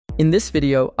In this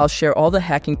video, I'll share all the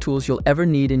hacking tools you'll ever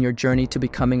need in your journey to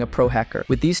becoming a pro hacker.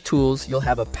 With these tools, you'll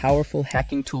have a powerful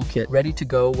hacking toolkit ready to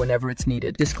go whenever it's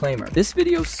needed. Disclaimer: this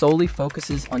video solely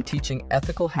focuses on teaching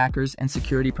ethical hackers and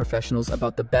security professionals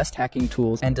about the best hacking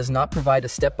tools and does not provide a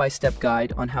step-by-step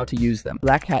guide on how to use them.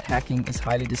 Black hat hacking is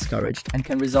highly discouraged and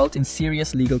can result in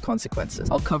serious legal consequences.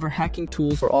 I'll cover hacking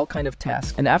tools for all kinds of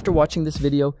tasks, and after watching this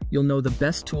video, you'll know the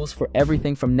best tools for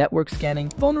everything from network scanning,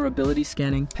 vulnerability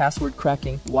scanning, password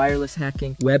cracking, wireless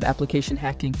hacking, web application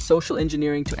hacking, social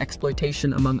engineering to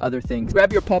exploitation, among other things.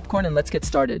 Grab your popcorn and let's get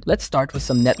started. Let's start with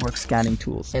some network scanning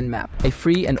tools. Nmap, a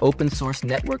free and open source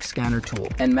network scanner tool.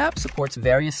 Nmap supports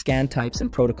various scan types and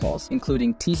protocols,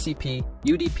 including TCP,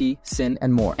 UDP, SYN,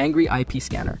 and more. Angry IP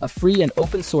Scanner, a free and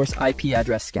open source IP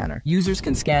address scanner. Users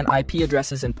can scan IP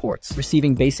addresses and ports,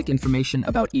 receiving basic information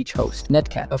about each host.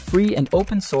 Netcat, a free and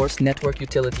open source network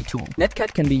utility tool.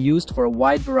 Netcat can be used for a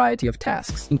wide variety of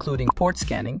tasks, including port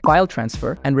scanning, file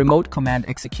transfer, and remote command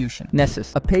execution.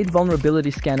 Nessus, a paid vulnerability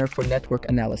scanner for network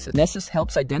analysis. Nessus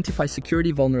helps identify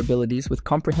security vulnerabilities with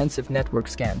comprehensive network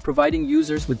scan, providing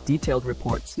users with detailed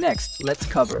reports. Next, let's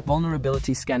cover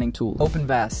vulnerability scanning tool.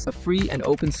 OpenVAS, a free and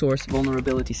open source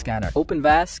vulnerability scanner.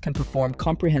 OpenVAS can perform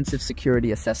comprehensive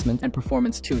security assessment and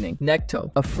performance tuning.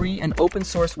 Nikto, a free and open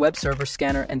source web server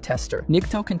scanner and tester.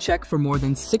 Nikto can check for more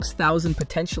than 6,000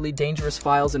 potentially dangerous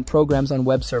files and programs on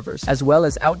web servers, as well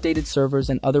as outdated servers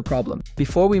and other problems.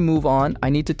 Before we move on, I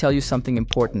need to tell you something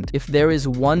important. If there is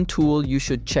one tool you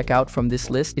should check out from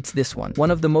this list, it's this one. One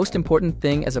of the most important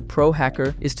things as a pro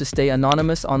hacker is to stay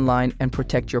anonymous online and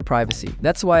protect your privacy.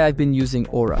 That's why I've been using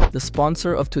Aura, the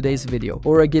sponsor of today's video.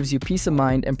 Aura gives you peace of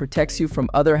mind and protects you from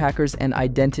other hackers and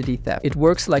identity theft. It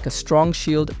works like a strong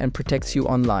shield and protects you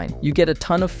online. You get a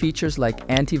ton of features like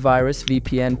antivirus,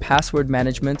 VPN, password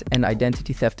management, and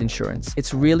identity theft insurance.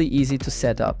 It's really easy to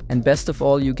set up, and best of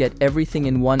all, you get everything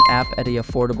in one app at an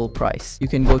affordable price. You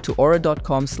can go to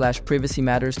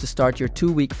aura.com/privacymatters to start your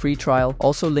 2-week free trial,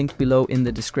 also linked below in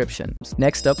the description.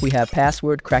 Next up, we have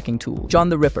password cracking tool. John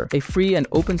the Ripper, a free and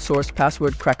open source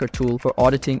password cracker tool for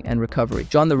auditing and recovery.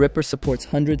 John the Ripper supports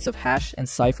hundreds of hash and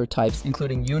cipher types,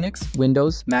 including Unix,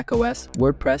 Windows, macOS,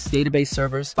 WordPress, database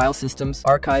servers, file systems,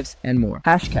 archives, and more.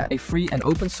 Hashcat, a free and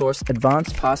open source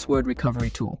advanced password recovery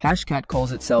tool. Hashcat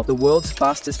calls itself the world's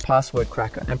fastest password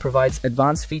cracker and provides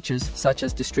advanced features such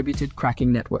as distributed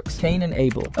cracking networks. Cain and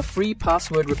Abel, a free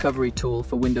password recovery tool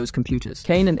for Windows computers.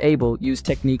 Cain and Abel use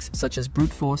techniques such as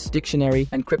brute force, dictionary,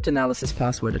 and cryptanalysis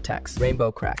password attacks.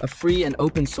 Rainbow Crack, a free and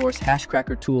open source hash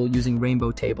cracker tool using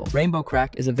Rainbow tables. Rainbow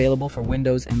Crack is available for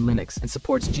Windows and Linux and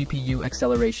supports GPU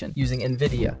acceleration using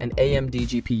NVIDIA and AMD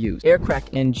GPUs. Aircrack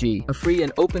NG, a free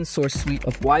and open source suite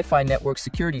of Wi-Fi network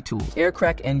security tools.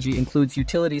 Aircrack NG includes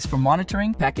utilities for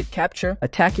monitoring, packet capture,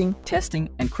 attacking, testing,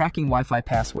 and cracking Wi-Fi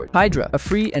passwords. Hydra, a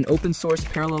free and open source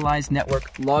parallelized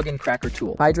network login cracker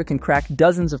tool. Hydra can crack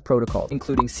dozens of protocols,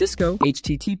 including Cisco,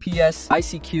 HTTPS,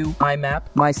 ICQ, IMAP,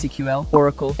 MySQL,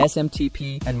 Oracle,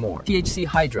 SMTP, and more. THC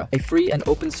Hydra, a free and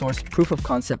open source proof of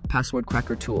concept password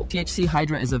cracker tool. THC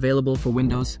Hydra is available for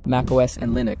Windows, macOS,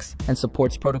 and Linux, and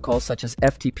supports protocols such as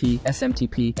FTP,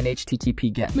 SMTP, and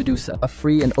HTTP GET. Medusa, a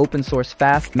free and open source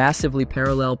fast, massively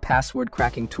parallel password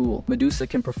cracking tool. Medusa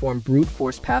can perform brute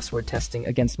force password testing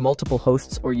against multiple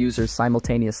hosts or users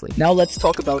simultaneously. Now let's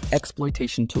talk about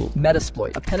Exploitation Tools.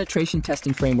 Metasploit, a penetration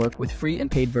testing framework with free and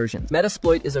paid versions.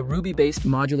 Metasploit is a Ruby-based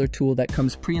modular tool that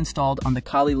comes pre-installed on the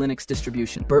Kali Linux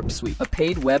distribution. Burp Suite, a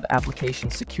paid web application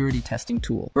security testing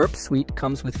tool. Burp Suite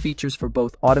comes with features for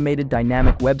both automated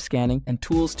dynamic web scanning and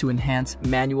tools to enhance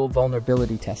manual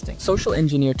vulnerability testing. Social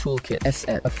Engineer Toolkit,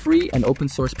 SET, a free and open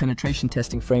source penetration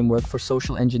testing framework for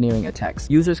social engineering attacks.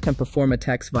 Users can perform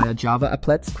attacks via Java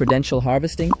applets, credential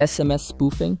harvesting, SMS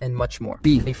spoofing, and much more.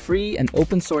 Beef, a free and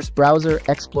open source browser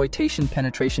exploitation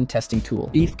penetration testing tool.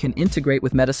 Beef can integrate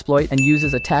with Metasploit and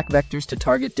uses attack vectors to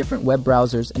target different web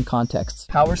browsers and contexts.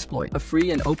 PowerSploit, a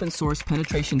free and open source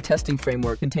penetration testing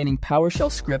framework containing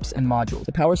PowerShell scripts and modules.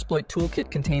 The PowerSploit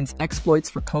toolkit contains exploits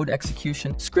for code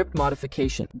execution, script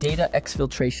modification, data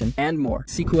exfiltration, and more.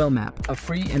 SQLmap, a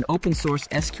free and open source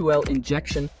SQL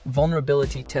injection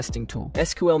vulnerability testing tool.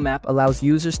 SQLmap allows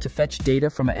users to fetch data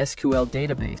from a SQL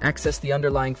database, access the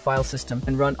underlying file system,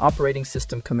 and run operating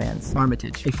system commands.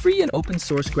 Armitage, a free and open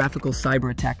source graphical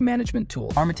cyber attack management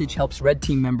tool. Armitage helps Red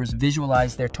Team members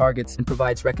visualize their targets and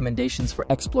provides recommendations for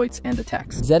exploits and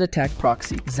attacks. ZAttack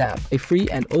Proxy, ZAP, a free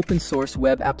and open source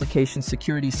web application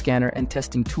security scanner and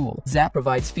testing tool. ZAP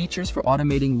provides features for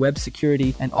automating web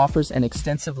security and offers an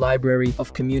extensive library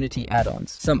of community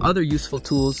add-ons. Some other useful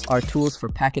tools are tools for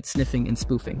packet sniffing and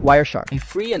spoofing. Wireshark, a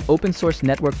free and open source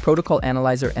network protocol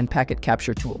analyzer and packet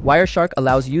capture tool. Wireshark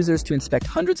allows users users to inspect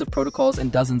hundreds of protocols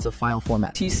and dozens of file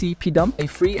formats. TCPDump, a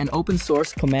free and open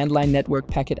source command line network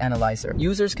packet analyzer.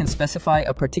 Users can specify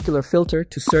a particular filter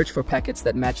to search for packets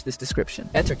that match this description.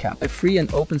 Ettercap, a free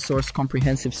and open source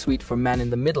comprehensive suite for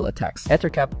man-in-the-middle attacks.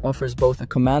 Ettercap offers both a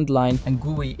command line and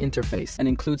GUI interface and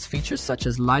includes features such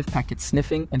as live packet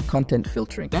sniffing and content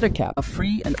filtering. Bettercap, a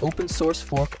free and open source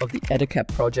fork of the Ettercap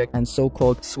project and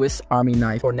so-called Swiss Army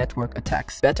knife for network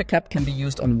attacks. Bettercap can be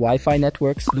used on Wi-Fi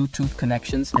networks, Bluetooth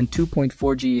connections, and 2.4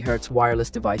 GHz wireless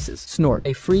devices. Snort,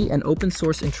 a free and open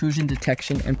source intrusion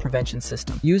detection and prevention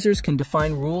system. Users can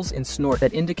define rules in Snort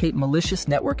that indicate malicious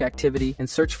network activity and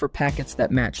search for packets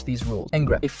that match these rules.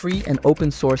 ngrep, a free and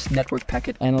open source network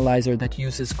packet analyzer that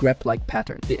uses grep-like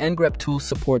patterns. The ngrep tool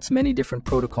supports many different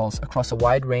protocols across a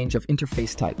wide range of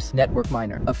interface types. Network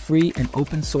Miner, a free and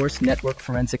open source network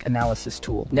forensic analysis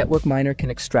tool. Network Miner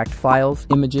can extract files,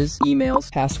 images,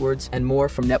 emails, passwords, and more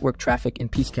from network traffic in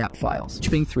PSCAP files.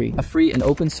 HPing3, a free and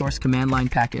open source command line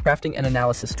packet crafting and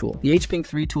analysis tool. The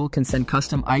HPing3 tool can send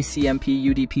custom ICMP,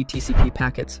 UDP, TCP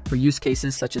packets for use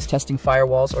cases such as testing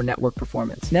firewalls or network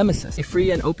performance. Nemesis, a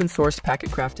free and open source packet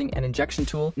crafting and injection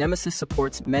tool. Nemesis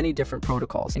supports many different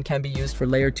protocols and can be used for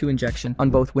layer 2 injection on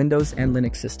both Windows and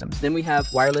Linux systems. Then we have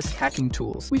wireless hacking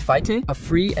tools. WeFight, a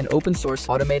free and open source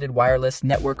automated wireless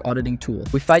network auditing tool.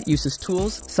 WeFight uses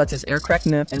tools such as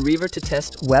AirCrackNet and Reaver to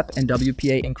test WEP and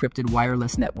WPA encrypted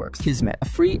wireless networks. Kismet, a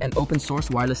free and open source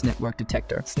wireless network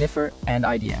detector, sniffer, and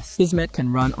IDS. Kismet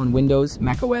can run on Windows,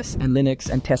 macOS, and Linux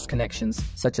and test connections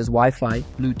such as Wi-Fi,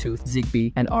 Bluetooth,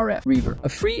 Zigbee, and RF. Reaver, a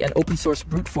free and open source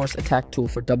brute force attack tool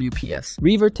for WPS.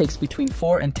 Reaver takes between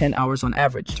 4 and 10 hours on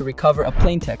average to recover a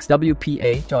plaintext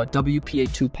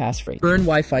WPA.WPA2 passphrase. Burn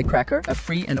Wi-Fi Cracker, a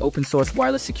free and open source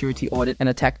wireless security audit and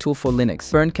attack tool for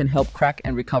Linux. Burn can help crack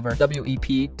and recover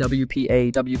WEP,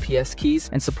 WPA, WPS keys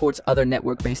and supports other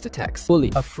network-based attacks.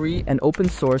 Bully, a free and open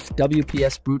source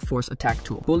WPS brute force attack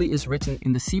tool. Bully is written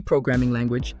in the C programming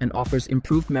language and offers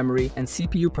improved memory and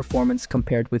CPU performance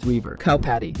compared with Reaver.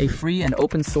 Cowpatty, a free and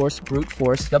open source brute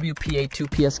force WPA2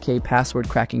 PSK password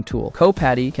cracking tool.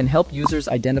 Cowpatty can help users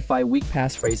identify weak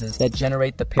passphrases that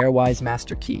generate the pairwise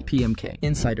master key, PMK.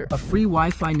 Insider, a free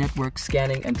Wi-Fi network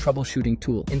scanning and troubleshooting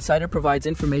tool. Insider provides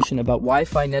information about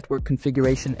Wi-Fi network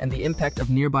configuration and the impact of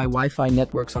nearby Wi-Fi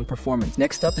networks on performance.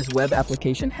 Next up is web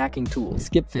application hacking tool.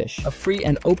 Skipfish, a free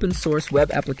and open source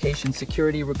web application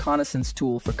security reconnaissance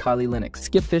tool for Kali Linux.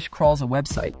 Skipfish crawls a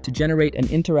website to generate an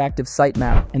interactive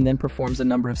sitemap and then performs a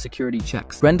number of security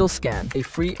checks. GrendelScan, a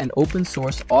free and open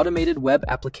source automated web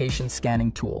application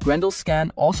scanning tool.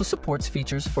 GrendelScan also supports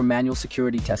features for manual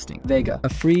security testing. Vega, a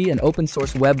free and open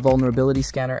source web vulnerability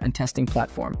scanner and testing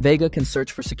platform. Vega can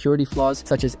search for security flaws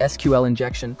such as SQL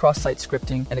injection, cross-site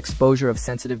scripting, and exposure of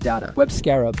sensitive data.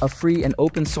 WebScarab, a free and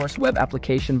open source web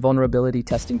application vulnerability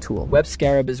testing tool.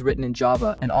 WebScarab is written in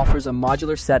Java and offers a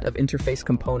modular set of interface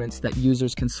components that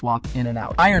users can swap in and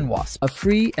out. IronWasp, a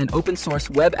free and open source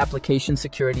web application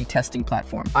security testing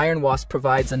platform. IronWasp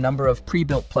provides a number of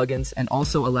pre-built plugins and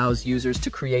also allows users to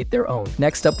create their own.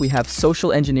 Next up, we have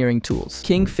social engineering tools.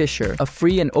 Kingfisher, a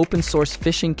free and open source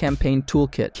phishing campaign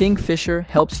toolkit. Kingfisher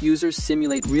helps users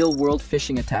simulate real-world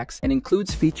phishing attacks and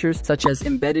includes features such as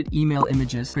embedded email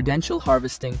images, credential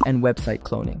harvesting, and website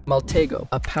cloning. Maltego,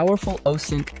 a powerful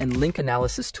OSINT and link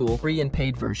analysis tool, free and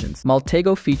paid versions.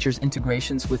 Maltego features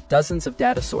integrations with dozens of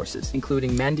data sources,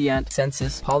 including Mandiant,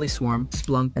 Census, Polyswarm,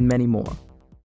 Splunk, and many more.